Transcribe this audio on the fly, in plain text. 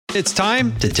It's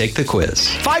time to take the quiz.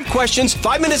 5 questions,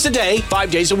 5 minutes a day,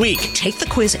 5 days a week. Take the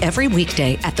quiz every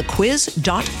weekday at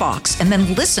thequiz.fox and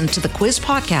then listen to the quiz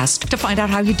podcast to find out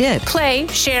how you did. Play,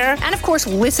 share, and of course,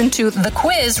 listen to The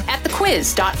Quiz at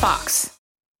thequiz.fox.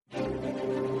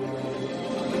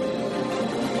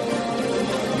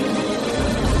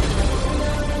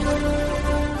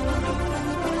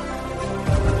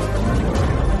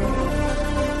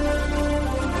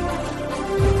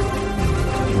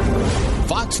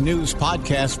 Fox News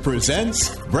Podcast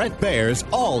presents Bret Baier's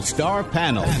All-Star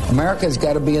Panel. America's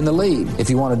got to be in the lead if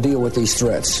you want to deal with these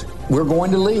threats. We're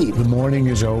going to lead. The mourning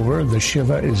is over. The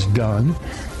Shiva is done.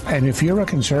 And if you're a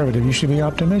conservative, you should be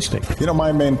optimistic. You know,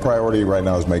 my main priority right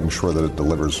now is making sure that it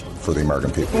delivers for the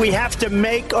American people. We have to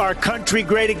make our country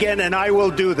great again, and I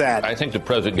will do that. I think the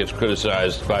president gets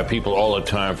criticized by people all the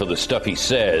time for the stuff he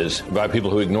says, by people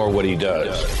who ignore what he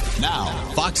does. Now,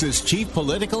 Fox's chief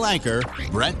political anchor,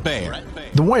 Bret Baier.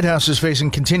 The White House is facing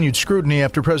continued scrutiny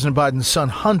after President Biden's son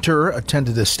Hunter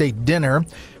attended a state dinner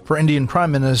for Indian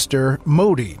Prime Minister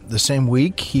Modi. The same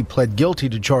week, he pled guilty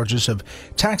to charges of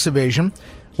tax evasion.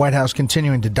 White House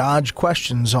continuing to dodge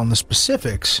questions on the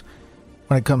specifics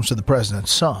when it comes to the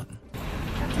president's son.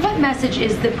 What message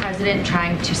is the president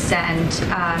trying to send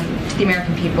to the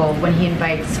American people when he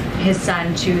invites his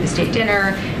son to the state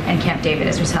dinner and Camp David,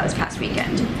 as we saw this past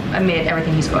weekend, amid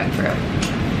everything he's going through?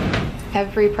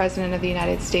 Every president of the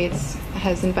United States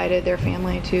has invited their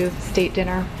family to state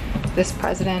dinner. This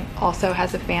president also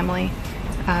has a family.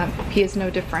 He is no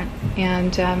different.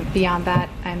 And beyond that,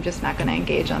 I'm just not going to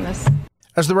engage on this.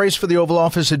 As the race for the Oval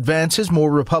Office advances,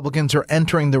 more Republicans are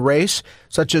entering the race,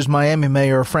 such as Miami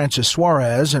Mayor Francis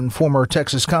Suarez and former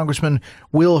Texas Congressman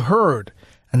Will Hurd,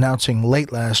 announcing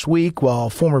late last week, while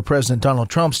former President Donald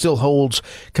Trump still holds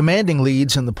commanding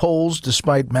leads in the polls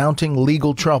despite mounting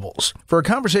legal troubles. For a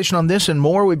conversation on this and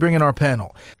more, we bring in our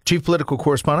panel. Chief political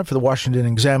correspondent for the Washington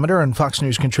Examiner and Fox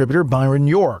News contributor Byron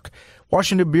York,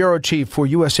 Washington bureau chief for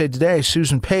USA Today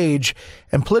Susan Page,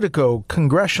 and Politico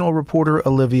congressional reporter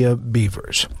Olivia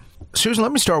Beavers. Susan,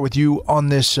 let me start with you on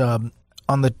this, on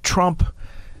the Trump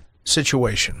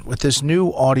situation with this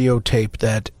new audio tape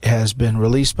that has been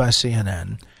released by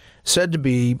CNN, said to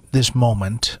be this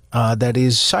moment that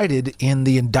is cited in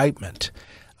the indictment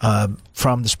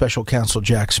from the special counsel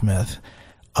Jack Smith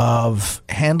of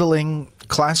handling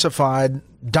classified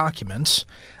documents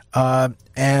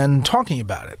and talking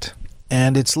about it.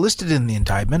 And it's listed in the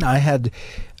indictment. I had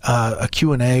a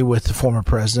Q&A with the former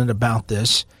president about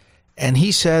this, and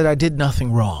he said I did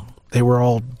nothing wrong. They were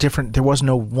all different. There was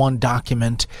no one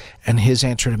document. And his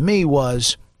answer to me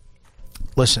was,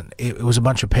 listen, it was a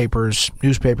bunch of papers,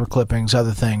 newspaper clippings,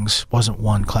 other things. Wasn't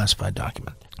one classified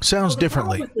document. Sounds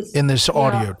differently in this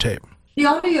audio tape. The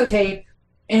audio tape,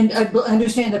 and I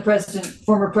understand the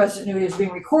former president who is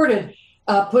being recorded,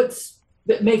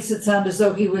 makes it sound as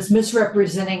though he was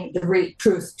misrepresenting the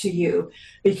truth to you,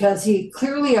 because he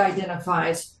clearly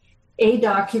identifies a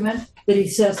document that he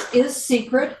says is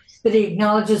secret, that he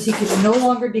acknowledges he can no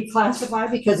longer declassify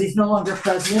because he's no longer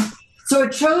president. So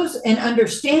it shows an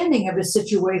understanding of a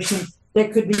situation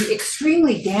that could be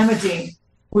extremely damaging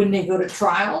when they go to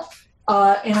trial.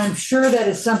 And I'm sure that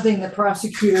is something that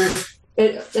prosecutors,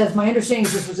 as my understanding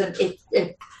is, this was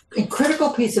a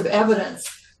critical piece of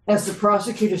evidence as the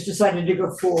prosecutors decided to go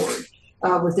forward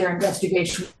with their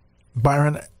investigation.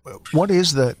 Byron, what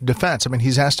is the defense? I mean,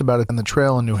 he's asked about it on the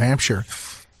trail in New Hampshire,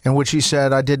 in which he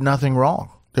said, I did nothing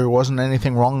wrong. There wasn't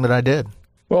anything wrong that I did.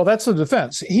 Well, that's the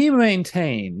defense. He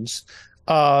maintains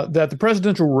that the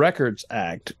Presidential Records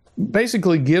Act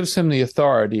basically gives him the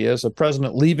authority as a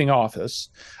president leaving office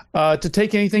to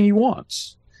take anything he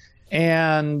wants.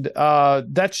 And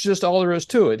that's just all there is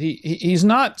to it. He's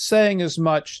not saying as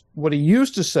much what he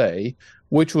used to say,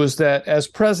 which was that as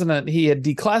president, he had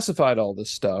declassified all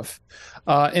this stuff.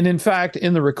 And in fact,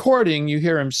 in the recording, you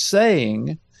hear him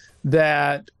saying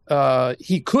that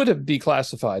he could have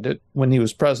declassified it when he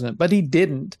was president, but he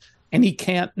didn't, and he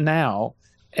can't now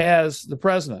as the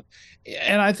president.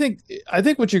 And I think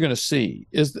what you're going to see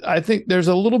is, I think there's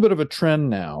a little bit of a trend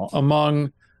now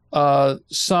among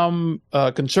some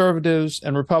conservatives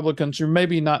and Republicans who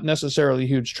maybe not necessarily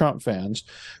huge Trump fans,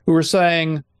 who are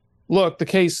saying, look, the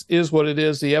case is what it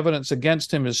is. The evidence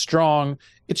against him is strong.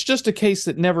 It's just a case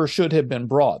that never should have been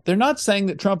brought. They're not saying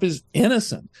that Trump is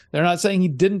innocent. They're not saying he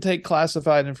didn't take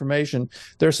classified information.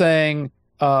 They're saying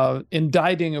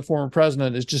indicting a former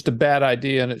president is just a bad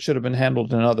idea and it should have been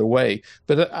handled another way.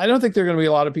 But I don't think there are going to be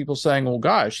a lot of people saying, well,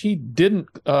 gosh, he didn't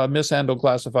mishandle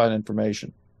classified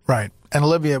information. Right. And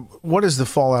Olivia, what is the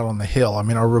fallout on the Hill? I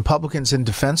mean, are Republicans in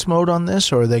defense mode on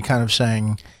this, or are they kind of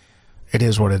saying it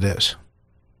is what it is?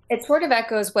 It sort of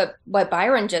echoes what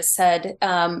Byron just said,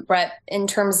 Brett, in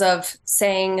terms of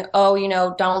saying,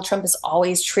 Donald Trump is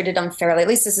always treated unfairly. At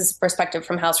least this is a perspective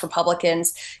from House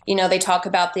Republicans. They talk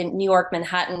about the New York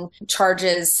Manhattan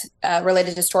charges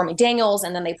related to Stormy Daniels,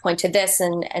 and then they point to this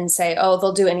and say,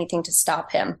 they'll do anything to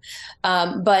stop him.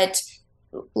 But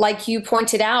like you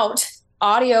pointed out,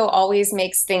 audio always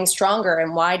makes things stronger.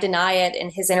 And why deny it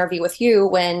in his interview with you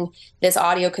when this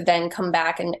audio could then come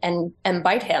back and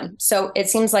bite him? So it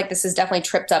seems like this has definitely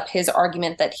tripped up his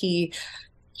argument that he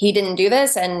didn't do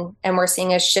this. And we're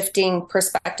seeing a shifting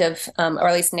perspective, or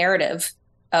at least narrative,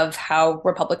 of how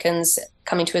Republicans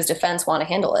coming to his defense want to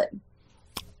handle it.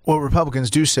 What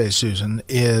Republicans do say, Susan,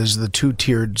 is the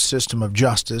two-tiered system of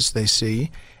justice they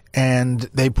see. And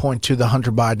they point to the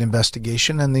Hunter Biden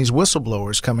investigation and these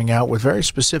whistleblowers coming out with very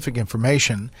specific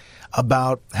information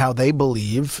about how they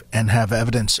believe and have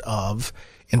evidence of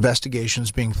investigations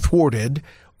being thwarted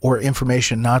or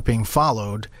information not being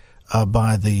followed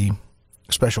by the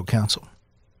special counsel.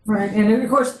 Right. And of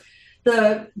course,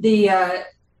 the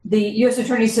U.S.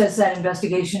 attorney says that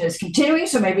investigation is continuing,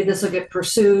 so maybe this will get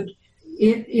pursued.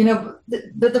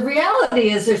 But the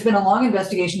reality is there's been a long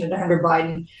investigation into Hunter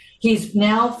Biden. He's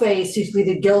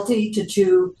pleaded guilty to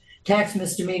 2 tax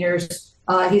misdemeanors.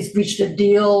 He's reached a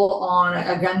deal on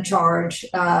a gun charge,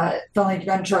 felony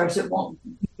gun charge that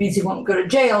means he won't go to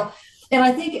jail. And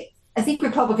I think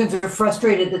Republicans are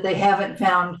frustrated that they haven't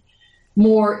found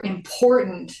more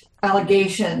important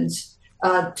allegations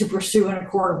to pursue in a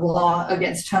court of law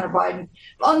against Hunter Biden.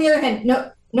 But on the other hand,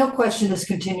 no question this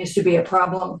continues to be a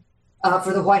problem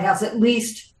for the White House, at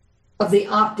least of the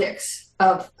optics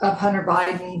of Hunter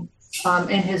Biden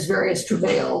and his various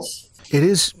travails. It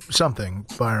is something,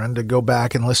 Byron, to go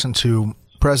back and listen to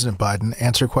President Biden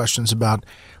answer questions about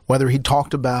whether he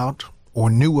talked about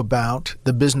or knew about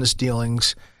the business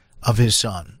dealings of his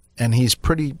son. And he's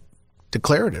pretty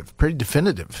declarative, pretty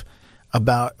definitive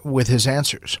with his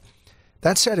answers.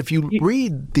 That said, if you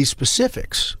read the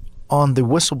specifics on the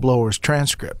whistleblowers'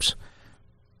 transcripts,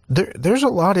 there's a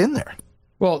lot in there.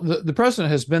 Well, the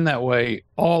president has been that way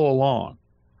all along.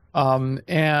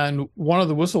 And one of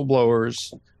the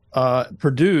whistleblowers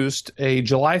produced a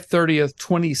July 30th,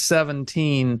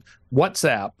 2017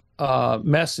 WhatsApp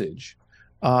message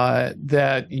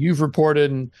that you've reported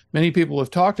and many people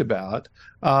have talked about,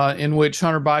 in which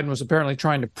Hunter Biden was apparently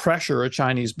trying to pressure a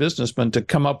Chinese businessman to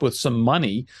come up with some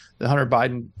money that Hunter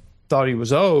Biden thought he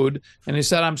was owed. And he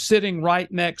said, "I'm sitting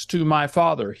right next to my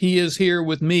father. He is here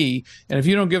with me. And if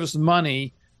you don't give us the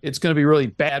money, it's going to be really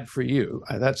bad for you."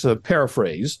 That's a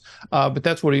paraphrase, but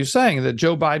that's what he was saying, that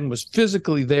Joe Biden was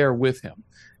physically there with him.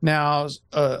 Now,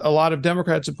 a lot of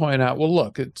Democrats have pointed out, well,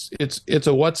 look, it's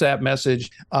a WhatsApp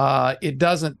message. It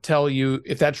doesn't tell you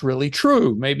if that's really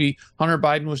true. Maybe Hunter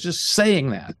Biden was just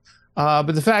saying that.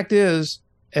 But the fact is,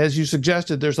 as you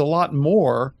suggested, there's a lot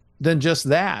more than just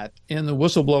that in the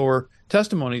whistleblower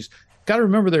testimonies. Got to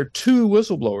remember there are 2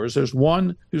 whistleblowers. There's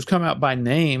one who's come out by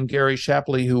name, Gary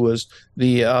Shapley, who was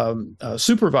the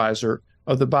supervisor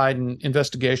of the Biden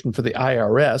investigation for the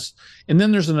IRS. And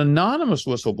then there's an anonymous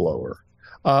whistleblower,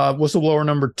 whistleblower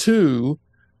number 2,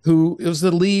 who is the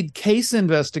lead case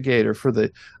investigator for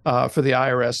the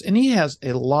IRS. And he has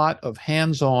a lot of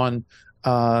hands-on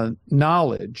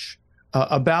knowledge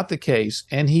about the case,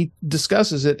 and he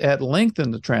discusses it at length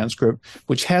in the transcript,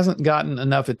 which hasn't gotten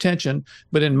enough attention.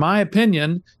 But in my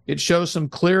opinion, it shows some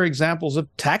clear examples of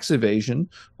tax evasion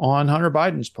on Hunter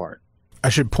Biden's part. I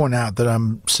should point out that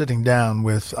I'm sitting down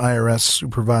with IRS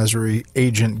supervisory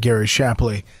agent Gary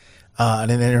Shapley in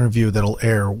an interview that'll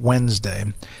air Wednesday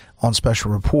on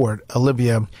Special Report.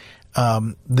 Olivia,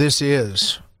 this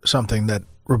is something that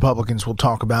Republicans will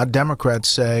talk about. Democrats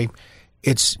say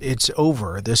it's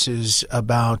over. This is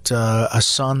about a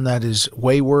son that is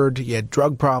wayward. He had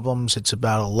drug problems. It's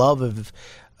about a love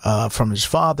from his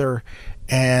father,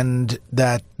 and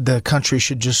that the country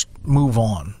should just move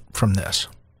on from this.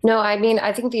 No, I mean,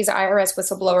 I think these IRS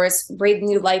whistleblowers breathe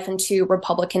new life into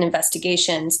Republican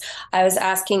investigations. I was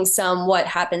asking some what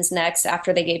happens next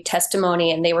after they gave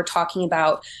testimony, and they were talking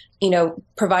about,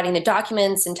 providing the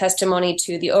documents and testimony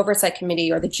to the Oversight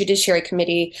Committee or the Judiciary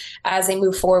Committee as they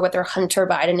move forward with their Hunter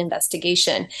Biden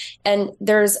investigation. And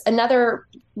there's another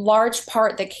large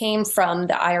part that came from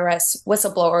the IRS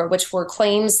whistleblower, which were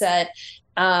claims that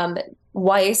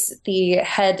Weiss, the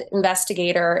head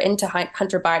investigator into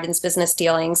Hunter Biden's business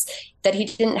dealings, that he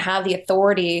didn't have the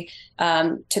authority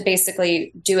to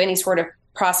basically do any sort of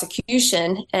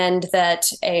prosecution, and that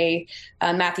a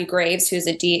Matthew Graves, who's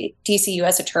a DC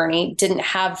U.S. attorney, didn't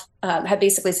have had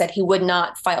basically said he would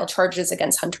not file charges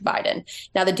against Hunter Biden.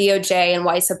 Now, the DOJ and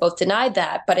Weiss have both denied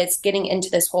that, but it's getting into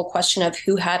this whole question of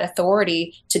who had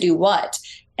authority to do what.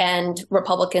 And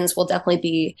Republicans will definitely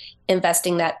be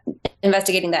investigating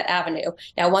that avenue.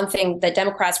 Now, one thing that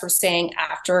Democrats were saying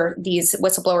after these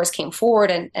whistleblowers came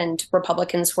forward and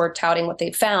Republicans were touting what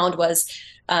they found was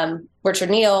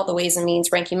Richard Neal, the Ways and Means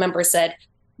ranking member, said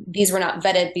these were not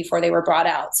vetted before they were brought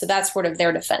out. So that's sort of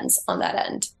their defense on that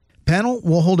end. Panel,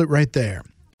 we'll hold it right there.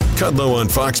 Kudlow on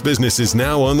Fox Business is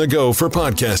now on the go for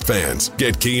podcast fans.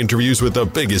 Get key interviews with the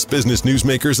biggest business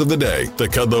newsmakers of the day. The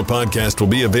Kudlow podcast will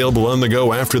be available on the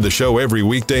go after the show every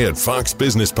weekday at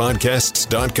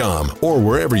foxbusinesspodcasts.com or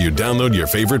wherever you download your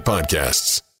favorite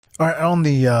podcasts. All right, on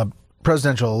the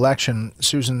presidential election,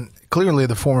 Susan, clearly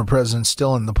the former president's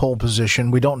still in the pole position.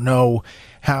 We don't know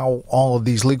how all of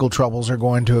these legal troubles are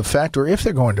going to affect or if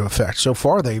they're going to affect. So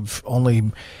far, they've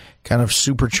only kind of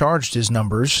supercharged his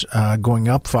numbers, going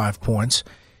up 5 points.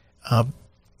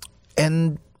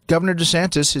 And Governor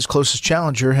DeSantis, his closest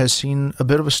challenger, has seen a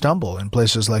bit of a stumble in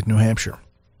places like New Hampshire.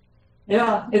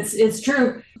 Yeah, it's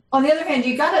true. On the other hand,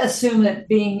 you got to assume that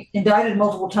being indicted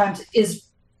multiple times is,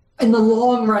 in the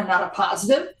long run, not a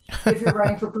positive if you're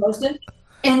running for president.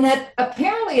 And that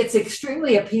apparently it's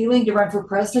extremely appealing to run for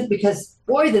president because,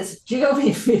 boy, this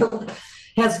GOP field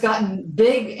has gotten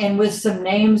big and with some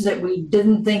names that we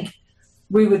didn't think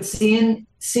we would see,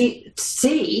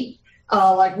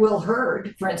 like Will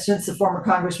Hurd, for instance, the former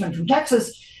congressman from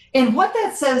Texas. And what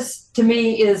that says to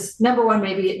me is, number one,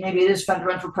 maybe it is fun to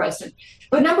run for president.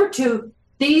 But number two,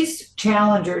 these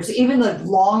challengers, even the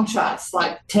long shots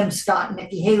like Tim Scott and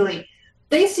Nikki Haley,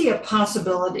 they see a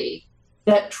possibility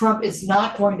that Trump is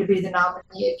not going to be the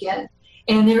nominee again.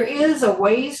 And there is a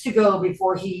ways to go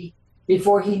before he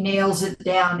nails it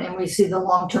down and we see the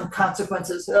long-term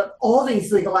consequences of all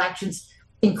these legal actions,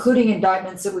 including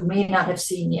indictments that we may not have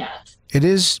seen yet. It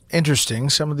is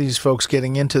interesting, some of these folks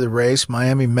getting into the race.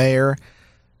 Miami Mayor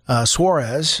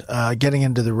Suarez getting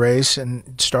into the race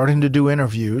and starting to do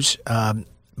interviews.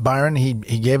 Byron, he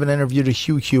gave an interview to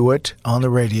Hugh Hewitt on the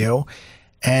radio.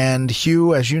 And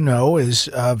Hugh, as you know, is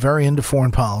very into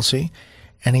foreign policy.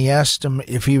 And he asked him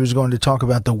if he was going to talk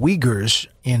about the Uyghurs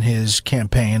in his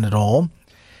campaign at all.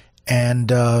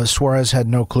 And Suarez had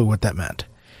no clue what that meant.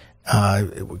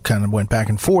 It kind of went back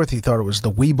and forth. He thought it was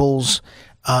the Weebles.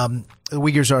 The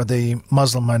Uyghurs are the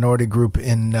Muslim minority group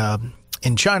in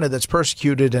China that's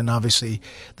persecuted and obviously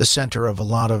the center of a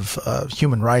lot of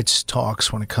human rights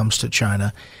talks when it comes to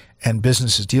China and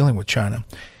businesses dealing with China.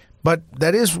 But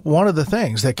that is one of the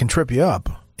things that can trip you up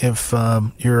if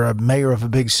you're a mayor of a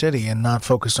big city and not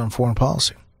focused on foreign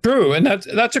policy. True, and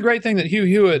that's a great thing that Hugh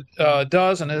Hewitt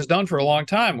does and has done for a long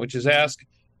time, which is ask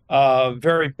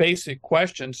very basic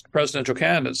questions to presidential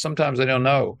candidates. Sometimes they don't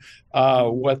know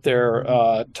what they're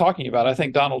talking about. I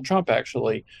think Donald Trump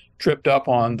actually tripped up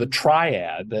on the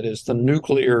triad, that is the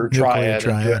nuclear triad.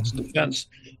 Defense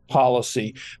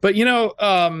policy. But,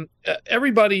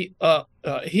 everybody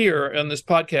here on this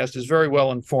podcast is very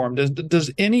well informed.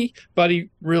 Does anybody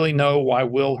really know why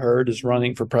Will Hurd is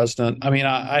running for president? I mean,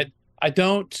 I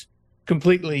don't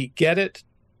completely get it,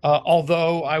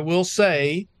 although I will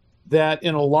say that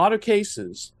in a lot of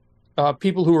cases,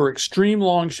 people who are extreme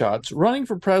long shots, running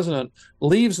for president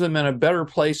leaves them in a better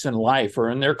place in life or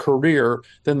in their career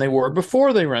than they were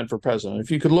before they ran for president.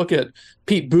 If you could look at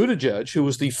Pete Buttigieg, who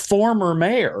was the former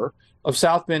mayor of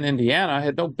South Bend, Indiana,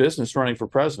 had no business running for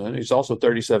president. He's also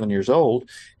 37 years old.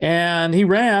 And he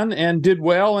ran and did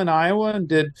well in Iowa and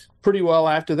did pretty well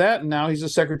after that. And now he's the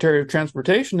Secretary of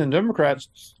Transportation, and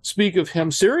Democrats speak of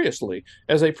him seriously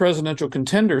as a presidential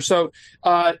contender. So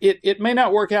it may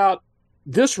not work out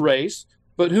this race,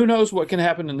 but who knows what can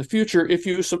happen in the future if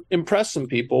you impress some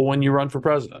people when you run for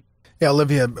president. Yeah,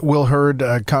 Olivia, Will Hurd,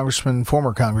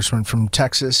 former congressman from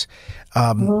Texas,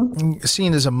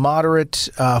 seen as a moderate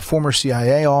former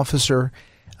CIA officer,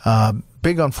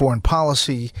 big on foreign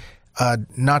policy,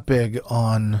 not big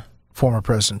on former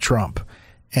President Trump,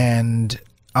 and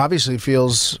obviously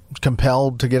feels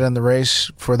compelled to get in the race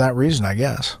for that reason, I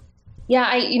guess. Yeah,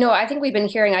 I think we've been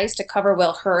hearing, I used to cover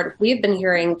Will Hurd. We've been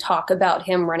hearing talk about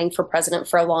him running for president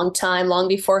for a long time, long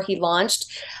before he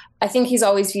launched. I think he's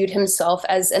always viewed himself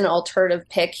as an alternative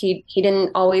pick. He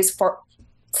didn't always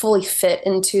fully fit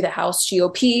into the House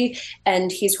GOP,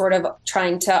 and he's sort of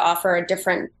trying to offer a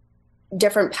different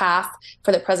different path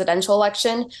for the presidential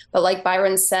election. But like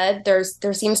Byron said, there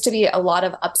seems to be a lot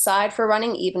of upside for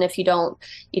running. Even if you don't,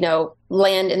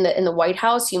 land in the White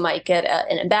House, you might get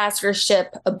an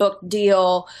ambassadorship, a book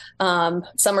deal.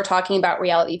 Some are talking about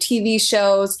reality TV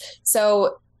shows.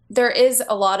 So there is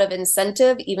a lot of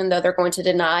incentive, even though they're going to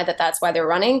deny that that's why they're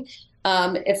running.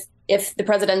 If the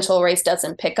presidential race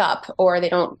doesn't pick up, or they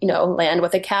don't, land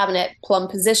with a cabinet plum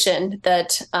position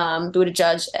that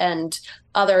Buttigieg and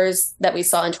others that we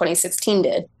saw in 2016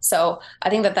 did. So I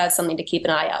think that that's something to keep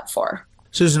an eye out for.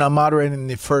 Susan, I'm moderating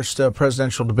the first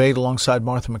presidential debate alongside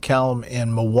Martha MacCallum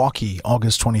in Milwaukee,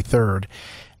 August 23rd.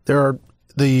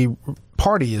 The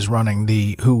party is running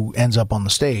who ends up on the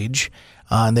stage,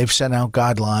 and they've sent out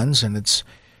guidelines, and it's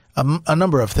a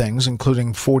number of things,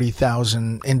 including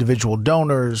 40,000 individual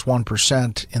donors,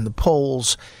 1% in the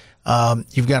polls.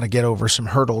 You've got to get over some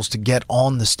hurdles to get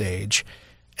on the stage.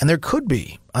 And there could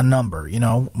be a number,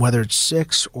 whether it's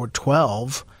 6 or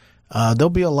 12. There'll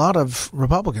be a lot of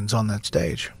Republicans on that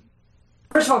stage.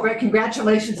 First of all, Brett,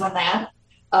 congratulations on that.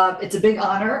 It's a big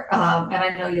honor, and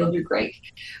I know you'll do great.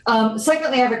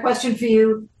 Secondly, I have a question for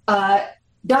you.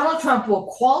 Donald Trump will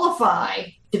qualify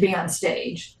to be on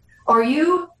stage. Are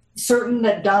you certain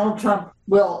that Donald Trump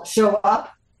will show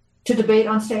up to debate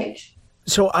on stage?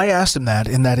 So I asked him that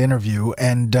in that interview,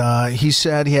 and he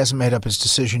said he hasn't made up his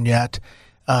decision yet.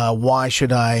 Why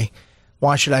should I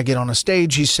get on a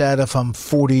stage? He said if I'm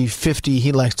 40, 50,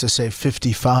 he likes to say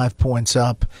 55 points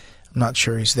up. I'm not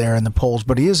sure he's there in the polls,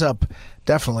 but he is up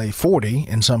definitely 40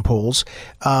 in some polls.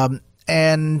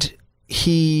 And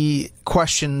he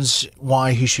questions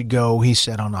why he should go, he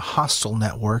said, on a hostile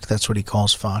network. That's what he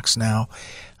calls Fox now.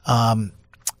 And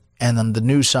then the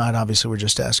news side, obviously, we're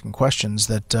just asking questions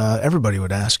that everybody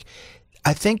would ask.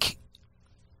 I think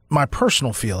my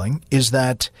personal feeling is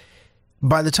that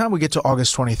by the time we get to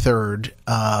August 23rd,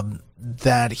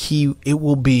 that it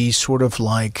will be sort of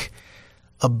like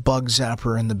a bug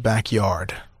zapper in the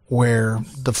backyard where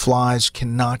the flies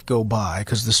cannot go by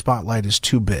because the spotlight is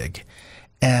too big.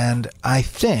 And I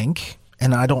think,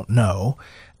 and I don't know,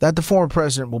 that the former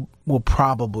president will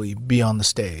probably be on the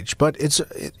stage. But it's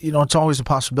always a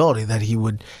possibility that he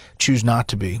would choose not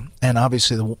to be. And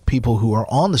obviously the people who are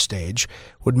on the stage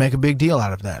would make a big deal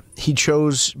out of that. He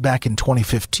chose back in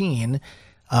 2015,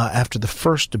 after the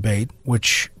first debate,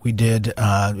 which we did, it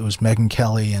was Megyn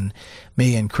Kelly and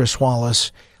me and Chris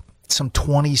Wallace. Some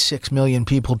 26 million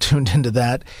people tuned into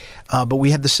that. But we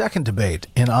had the second debate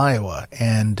in Iowa,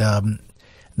 and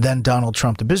then Donald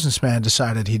Trump, the businessman,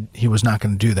 decided he was not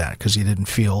going to do that because he didn't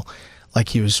feel like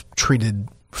he was treated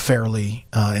fairly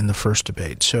in the first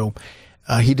debate. So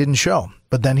he didn't show.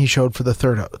 But then he showed for the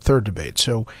third debate.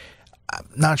 So I'm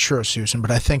not sure, Susan,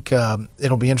 but I think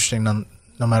it'll be interesting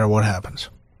no matter what happens.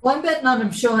 Well, I'm betting on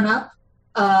him showing up.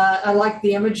 I like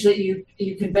the image that you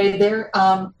conveyed there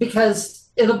because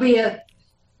it'll be a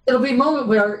moment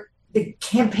where the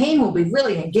campaign will be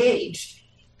really engaged.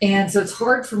 And so it's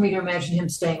hard for me to imagine him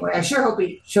staying away. I sure hope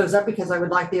he shows up because I would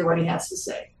like to hear what he has to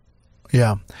say.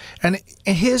 Yeah. And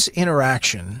his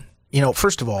interaction,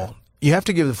 first of all, you have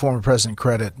to give the former president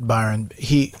credit, Byron.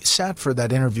 He sat for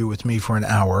that interview with me for an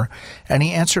hour, and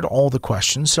he answered all the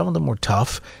questions. Some of them were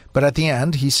tough, but at the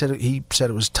end, he said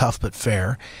it was tough but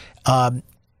fair.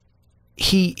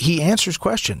 He answers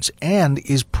questions and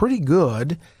is pretty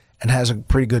good and has a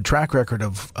pretty good track record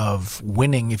of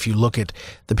winning if you look at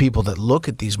the people that look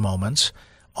at these moments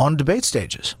on debate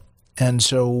stages. And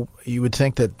so you would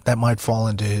think that might fall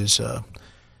into his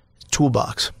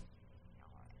toolbox.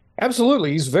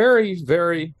 Absolutely. He's very,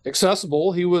 very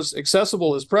accessible. He was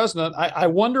accessible as president. I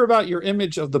wonder about your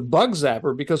image of the bug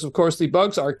zapper because, of course, the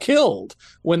bugs are killed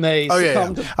when they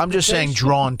succumb to I'm just saying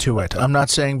drawn to it. I'm not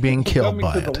saying being killed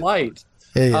by it. The light.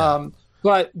 Yeah.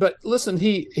 But listen,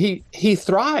 he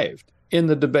thrived in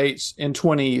the debates in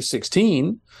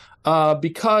 2016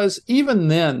 because even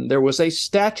then there was a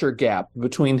stature gap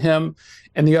between him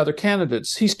and the other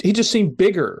candidates. He just seemed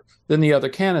bigger than the other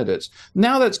candidates.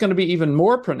 Now that's going to be even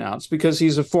more pronounced because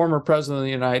he's a former president of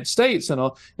the United States, and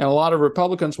a lot of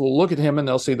Republicans will look at him and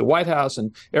they'll see the White House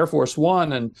and Air Force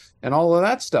One and all of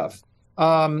that stuff.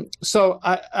 So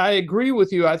I agree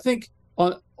with you. I think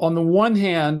on the one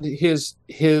hand, his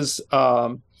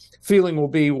feeling will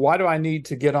be, why do I need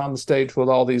to get on the stage with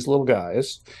all these little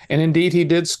guys? And indeed, he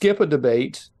did skip a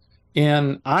debate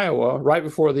in Iowa right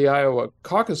before the Iowa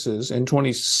caucuses in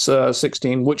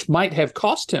 2016, which might have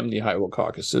cost him the Iowa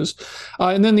caucuses.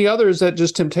 And then the other is that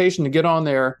just temptation to get on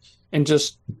there and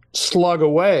just slug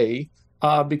away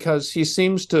because he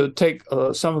seems to take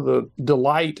some of the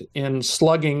delight in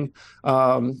slugging,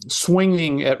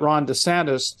 swinging at Ron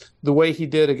DeSantis the way he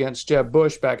did against Jeb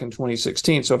Bush back in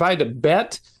 2016. So if I had to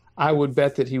bet, I would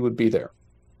bet that he would be there.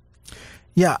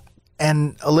 Yeah.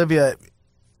 And Olivia,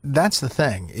 that's the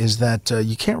thing, is that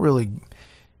you can't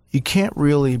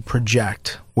really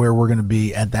project where we're going to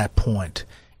be at that point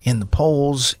in the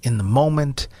polls, in the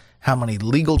moment, how many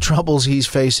legal troubles he's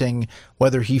facing,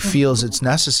 whether he feels it's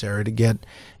necessary to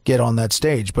get on that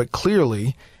stage. But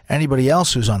clearly, anybody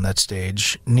else who's on that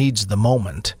stage needs the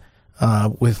moment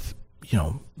with,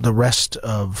 the rest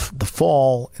of the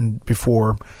fall and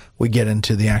before we get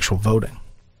into the actual voting.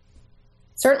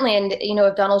 Certainly. And,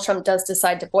 if Donald Trump does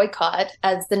decide to boycott,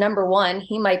 as the number one,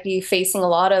 he might be facing a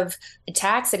lot of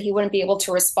attacks that he wouldn't be able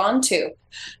to respond to.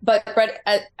 But Brett,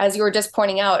 as you were just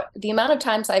pointing out, the amount of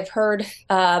times I've heard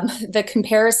the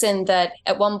comparison that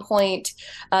at one point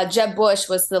Jeb Bush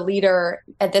was the leader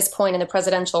at this point in the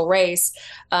presidential race,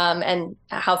 and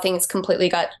how things completely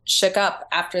got shook up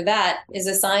after that is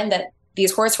a sign that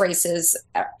these horse races,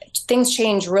 things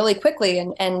change really quickly,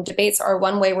 and debates are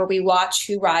one way where we watch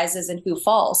who rises and who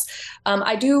falls.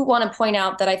 I do want to point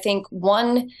out that I think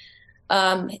one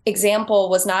example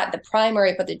was not the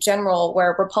primary, but the general,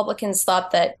 where Republicans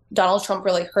thought that Donald Trump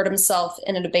really hurt himself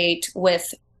in a debate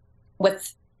with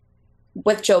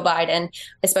Joe Biden,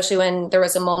 especially when there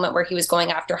was a moment where he was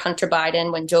going after Hunter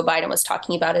Biden, when Joe Biden was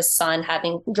talking about his son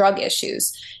having drug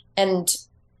issues. And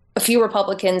a few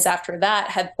Republicans after that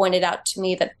had pointed out to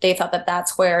me that they thought that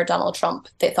that's where Donald Trump,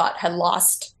 they thought, had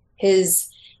lost his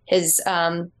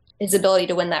ability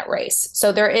to win that race.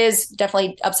 So there is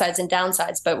definitely upsides and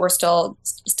downsides, but we're still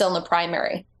in the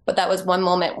primary. But that was one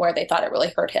moment where they thought it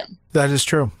really hurt him. That is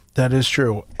true. That is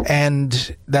true.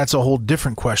 And that's a whole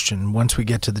different question once we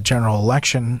get to the general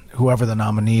election, whoever the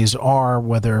nominees are,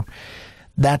 whether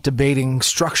that debating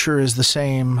structure is the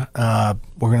same. We're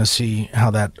going to see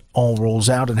how that all rolls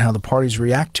out and how the parties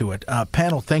react to it.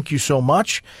 Panel, thank you so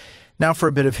much. Now for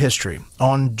a bit of history.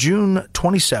 On June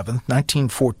 27th,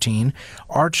 1914,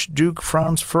 Archduke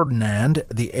Franz Ferdinand,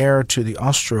 the heir to the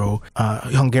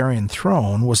Austro-Hungarian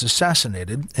throne, was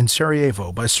assassinated in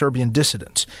Sarajevo by Serbian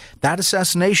dissidents. That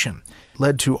assassination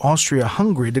led to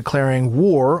Austria-Hungary declaring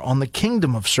war on the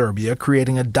Kingdom of Serbia,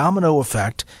 creating a domino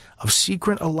effect of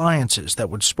secret alliances that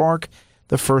would spark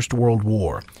the First World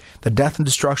War. The death and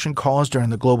destruction caused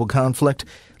during the global conflict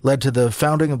led to the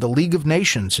founding of the League of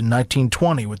Nations in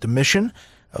 1920 with the mission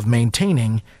of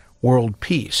maintaining world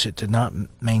peace. It did not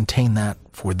maintain that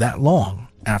for that long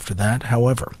after that,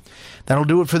 however. That'll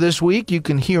do it for this week. You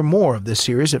can hear more of this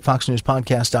series at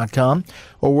foxnewspodcast.com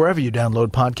or wherever you download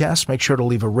podcasts. Make sure to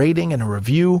leave a rating and a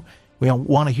review. We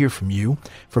want to hear from you.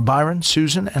 For Byron,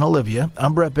 Susan, and Olivia,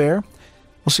 I'm Brett Baer.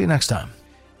 We'll see you next time.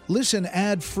 Listen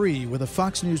ad-free with a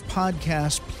Fox News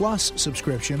Podcast Plus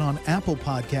subscription on Apple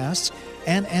Podcasts,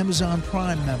 and Amazon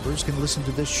Prime members can listen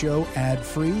to this show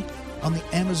ad-free on the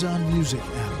Amazon Music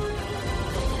app.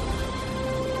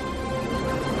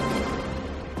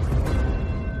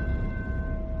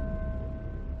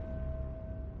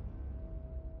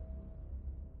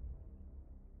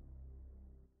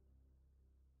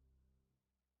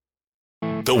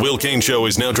 The Will Cain Show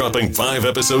is now dropping 5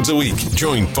 episodes a week.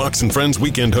 Join Fox and Friends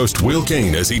weekend host Will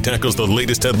Cain as he tackles the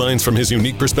latest headlines from his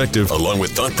unique perspective, along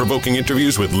with thought-provoking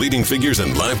interviews with leading figures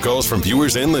and live calls from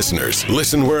viewers and listeners.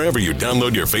 Listen wherever you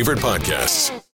download your favorite podcasts.